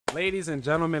Ladies and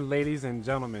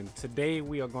gentlemen, today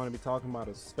we are going to be talking about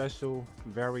a special,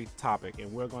 very topic,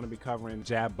 and we're going to be covering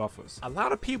jab buffers. A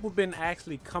lot of people been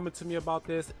actually coming to me about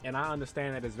this, and I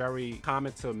understand that it's very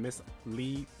common to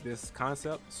mislead this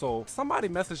concept. So somebody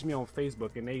messaged me on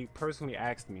Facebook, and they personally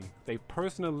asked me,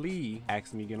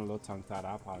 getting a little tongue-tied,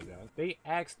 I apologize. They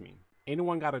asked me,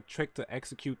 anyone got a trick to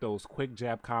execute those quick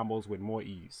jab combos with more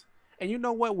ease? And you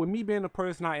know what, with me being the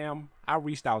person I am, I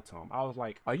reached out to him. I was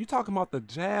like, are you talking about the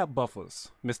jab buffers,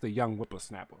 Mr. Young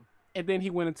Whippersnapper? And then he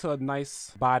went into a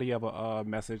nice body of a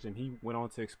message, and he went on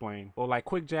to explain, well, like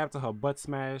quick jab to her butt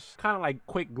smash, kind of like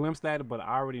quick glimpse at it, but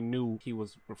I already knew he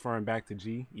was referring back to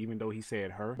G, even though he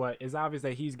said her. But it's obvious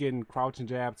that he's getting crouching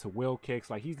jab to wheel kicks,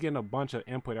 like he's getting a bunch of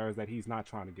input errors that he's not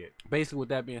trying to get. Basically, with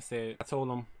that being said, I told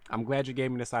him, I'm glad you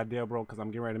gave me this idea, bro, because I'm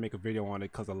getting ready to make a video on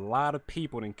it, because a lot of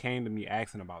people then came to me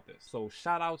asking about this. So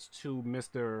shout outs to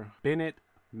Mr. Bennett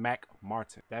Mac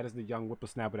Martin. That is the young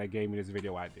whippersnapper that gave me this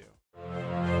video idea.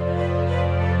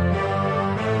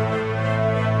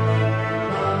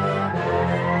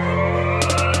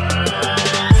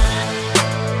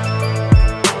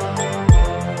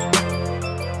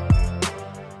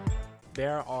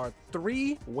 There are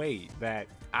 3 ways that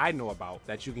I know about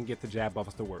that you can get the jab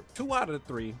buffers to work. 2 out of the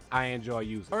 3 I enjoy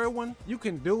using. Third one, you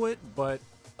can do it, but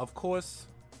of course,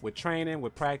 with training,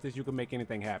 with practice, you can make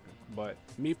anything happen. But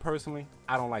me personally,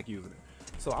 I don't like using it.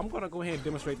 So I'm gonna go ahead and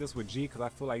demonstrate this with G, because I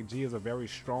feel like G is a very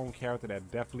strong character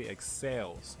that definitely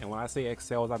excels. And when I say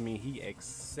excels, I mean he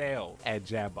excels at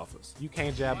jab buffers. You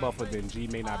can't jab buffer, then G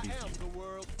may not be for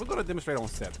you. We're gonna demonstrate on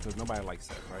Seth, because nobody likes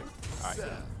Seth, right?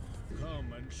 Alright.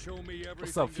 Come and show me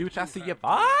What's up, Future? I see you.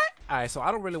 Alright, so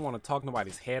I don't really want to talk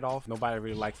nobody's head off. Nobody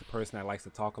really likes a person that likes to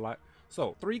talk a lot.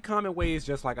 So 3 common ways,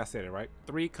 just like I said it, right?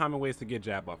 3 common ways to get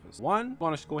jab buffers. One, I'm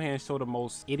gonna go ahead and show the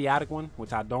most idiotic one,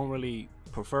 which I don't really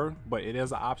prefer, but it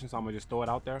is an option, so I'm gonna just throw it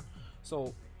out there.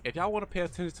 So if y'all want to pay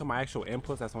attention to my actual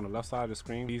inputs that's on the left side of the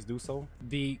screen, please do so.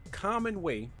 The common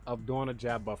way of doing a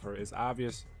jab buffer is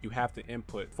obvious. You have to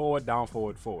input forward, down,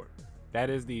 forward, forward. That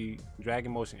is the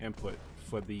dragging motion input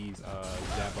for these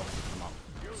jab buffers to come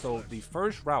out. So the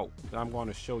first route that I'm going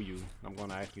to show you, I'm going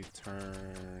to actually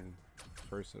turn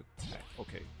first attack.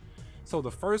 Okay. So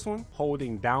the first one,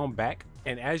 holding down back,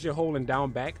 and as you're holding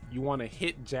down back, you want to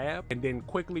hit jab and then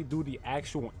quickly do the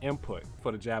actual input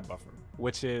for the jab buffer,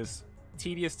 which is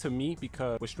tedious to me,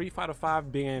 because with Street Fighter V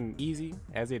being easy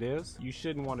as it is, you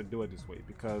shouldn't want to do it this way,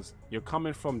 because you're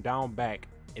coming from down back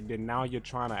and then now you're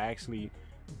trying to actually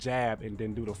jab and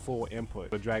then do the full input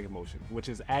for dragon motion, which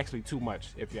is actually too much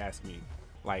if you ask me.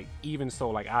 Like, even so,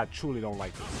 like, I truly don't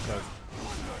like this, because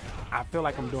I feel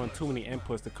like I'm doing too many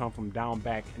inputs to come from down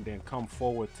back and then come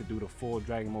forward to do the full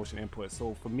dragon motion input.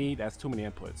 So for me, that's too many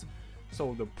inputs.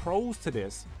 So the pros to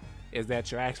this is that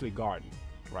you're actually guarding,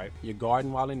 right? You're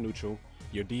guarding while in neutral,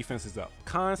 your defense is up.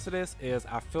 Cons to this is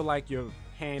I feel like your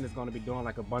hand is going to be doing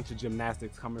like a bunch of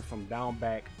gymnastics, coming from down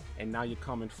back, and now you're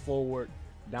coming forward,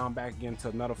 down back again to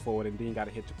another forward, and then you got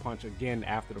to hit your punch again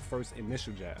after the first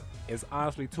initial jab. It's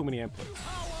honestly too many inputs,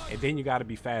 and then you got to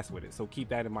be fast with it, so keep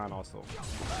that in mind also.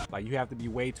 Like, you have to be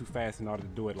way too fast in order to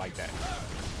do it like that,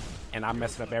 and I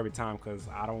mess it up every time because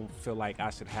I don't feel like I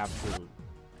should have to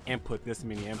input this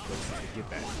many inputs to get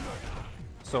that.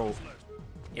 So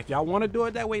if y'all want to do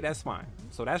it that way, that's fine.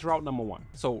 So that's route number 1.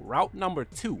 So route number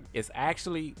 2 is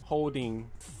actually holding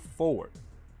forward.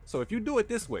 So if you do it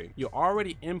this way, you're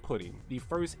already inputting the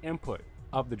first input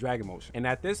of the dragon motion. And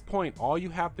at this point, all you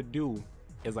have to do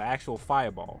is an actual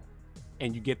fireball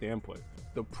and you get the input.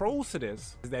 The pros to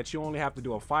this is that you only have to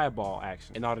do a fireball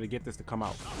action in order to get this to come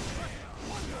out.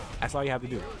 That's all you have to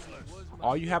do.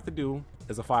 All you have to do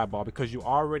is a fireball, because you're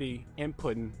already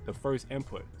inputting the first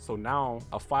input. So now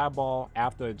a fireball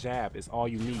after a jab is all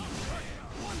you need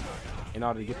in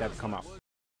order to get that to come out.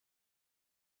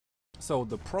 So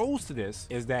the pros to this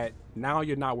is that now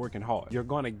you're not working hard. You're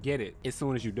going to get it as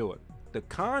soon as you do it. The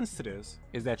cons to this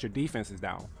is that your defense is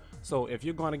down. So if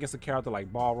you're going against a character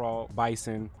like Balrog,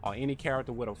 Bison, or any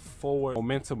character with a forward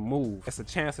momentum move, it's a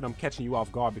chance of them catching you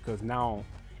off guard, because now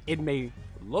it may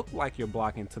look like you're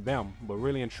blocking to them, but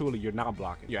really and truly you're not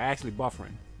blocking. You're actually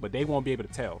buffering, but they won't be able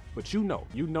to tell. But you know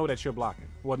that you're blocking.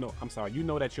 Well, no, I'm sorry. You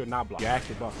know that you're not blocking. You're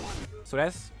actually buffering. So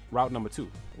that's route number 2.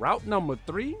 Route number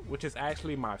 3, which is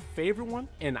actually my favorite one,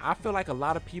 and I feel like a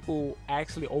lot of people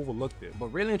actually overlooked it, but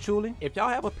really and truly, if y'all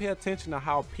ever pay attention to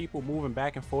how people moving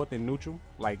back and forth in neutral,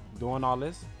 like doing all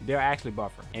this, they're actually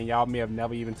buffering, and y'all may have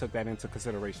never even took that into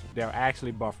consideration. They're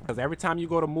actually buffering, because every time you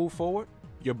go to move forward,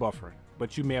 you're buffering,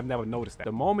 but you may have never noticed that.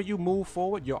 The moment you move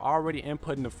forward, you're already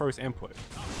inputting the first input.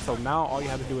 So now all you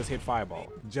have to do is hit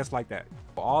fireball, just like that.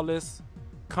 All this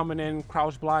coming in,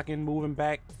 crouch blocking, moving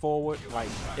back, forward, like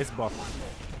it's buffering.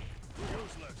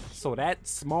 So that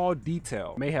small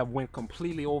detail may have went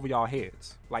completely over y'all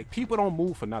heads. Like, people don't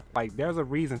move for nothing. Like, there's a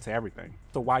reason to everything.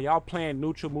 So while y'all playing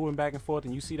neutral, moving back and forth,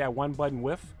 and you see that one button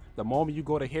whiff, the moment you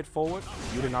go to hit forward,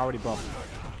 you didn't already buffer.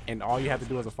 And all you have to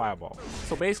do is a fireball.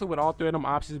 So basically, with all three of them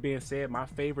options being said, my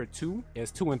favorite two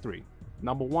is 2 and 3.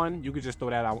 Number 1, you could just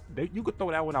throw that out. You could throw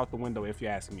that one out the window if you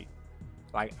ask me.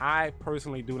 Like, I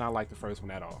personally do not like the first one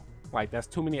at all. Like, that's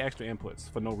too many extra inputs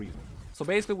for no reason. So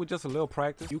basically, with just a little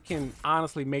practice, you can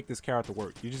honestly make this character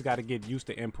work. You just got to get used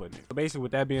to inputting it. So basically,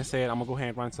 with that being said, I'm gonna go ahead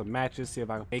and run some matches, see if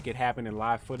I can make it happen in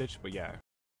live footage. But yeah, back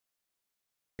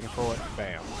and forward,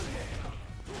 bam.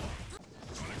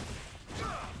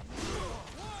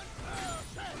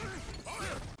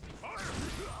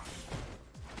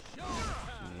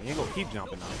 You ain't gonna keep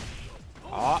jumping now.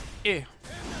 Oh, yeah.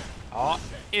 Oh,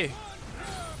 yeah.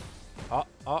 Oh,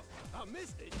 oh.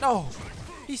 No,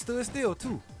 he stood still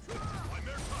too.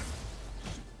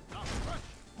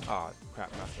 Oh,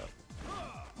 crap, messed up.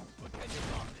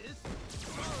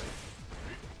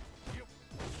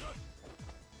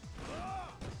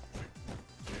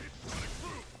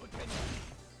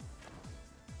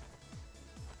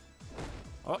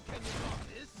 Oh.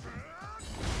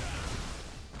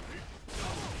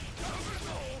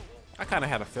 I kind of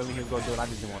had a feeling he was going to do it. I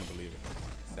just didn't want to believe it,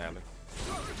 sadly.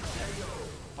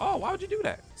 Oh, why would you do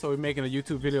that? So we're making a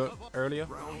YouTube video earlier?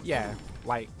 Yeah,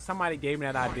 like somebody gave me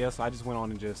that idea, so I just went on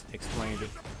and just explained it.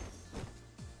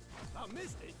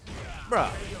 Bruh,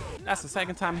 that's the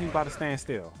second time he's about to stand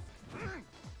still.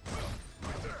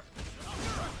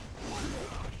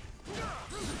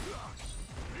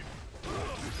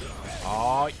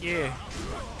 Oh, yeah.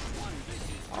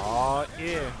 Oh,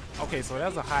 yeah. Okay, so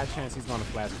there's a high chance he's gonna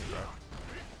flash me, bro.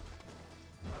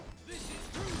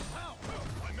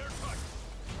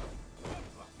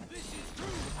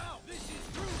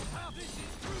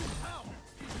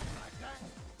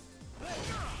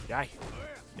 Yay.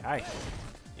 Yay.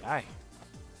 Yay.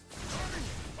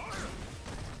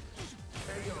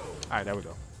 Alright, there we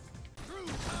go.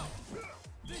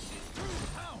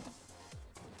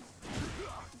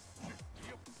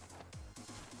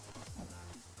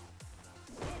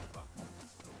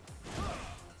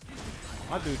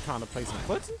 My dude trying to play some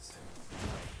footsies.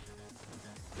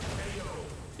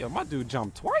 Yo, my dude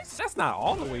jumped twice? That's not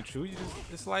all the way true. You just,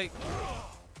 it's like,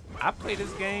 I play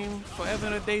this game forever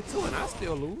and a day too, and I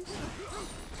still lose.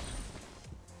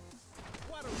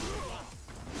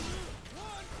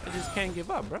 I just can't give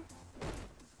up, bro.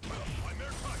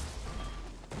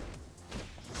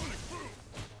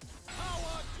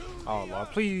 Oh Lord,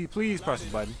 please, please press the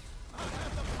button.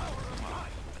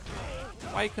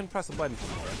 Why you couldn't press the button for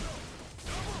me, bro?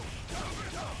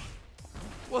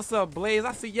 What's up, Blaze?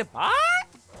 I see you. Bye.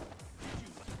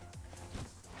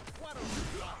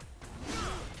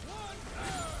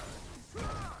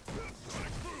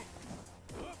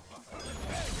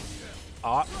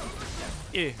 Ah,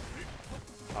 yeah.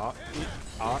 Ah, yeah.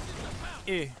 Ah,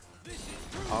 yeah.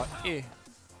 Ah, yeah.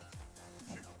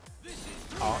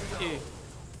 Ah, yeah.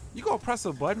 You gonna press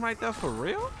a button right there for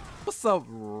real? What's up,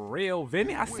 real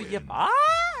Vinny? I see you. Bye.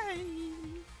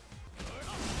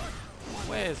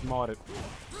 Where's modded?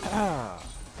 Ah,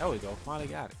 there we go. Finally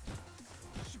got it.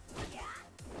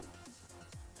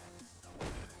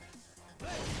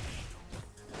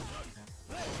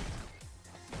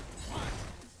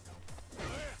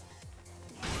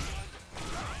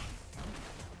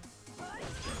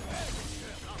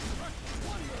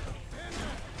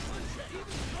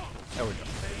 There we go.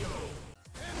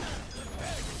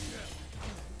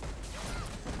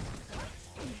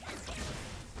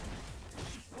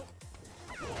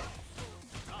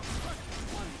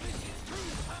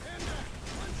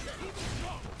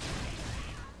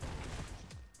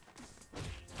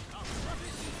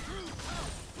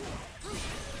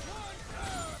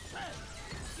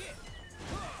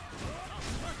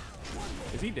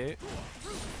 Is he dead?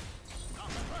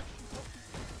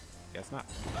 Guess not.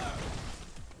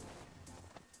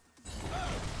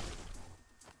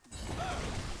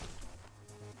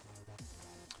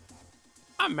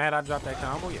 I'm mad I dropped that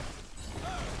combo, yeah.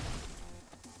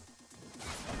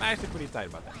 I'm actually pretty tight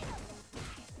about that.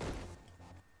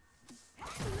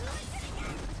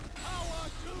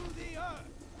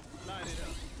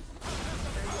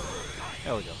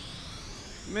 There we go.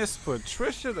 Miss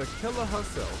Patricia the killer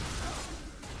herself.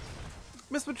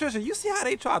 Miss Patricia, you see how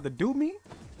they tried to do me?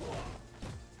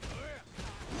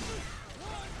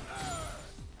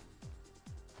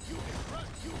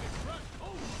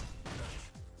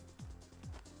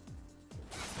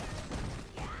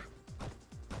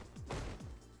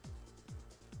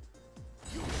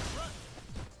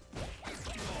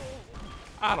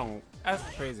 I don't. That's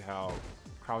crazy how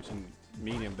crouching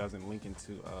medium doesn't link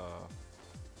into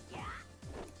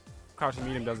crouching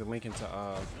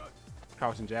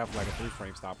jab for like a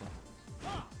 3-frame stopper.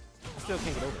 I still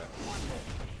can't get over that.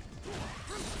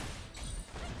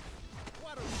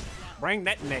 Bring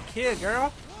that neck here,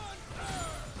 girl.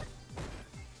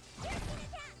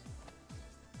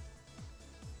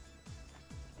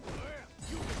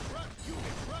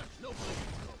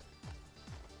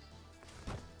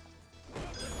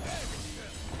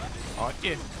 Oh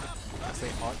yeah. I say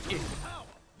oh yeah.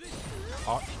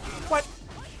 Oh what?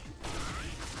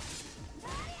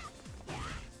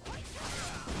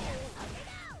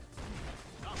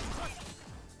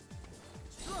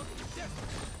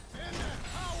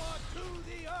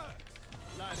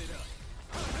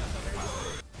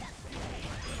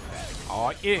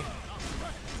 Oh yeah.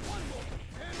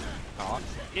 Oh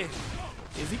yeah.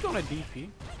 Is he gonna DP?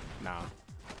 Nah.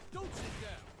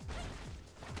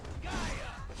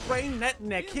 Bring that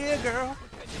neck here, girl.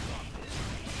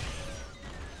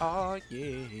 Oh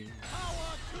yeah.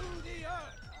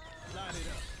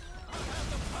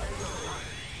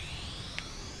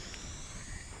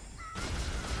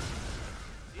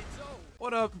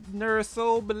 What up, nerd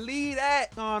soul? Believe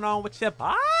that going on with your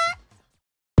boy?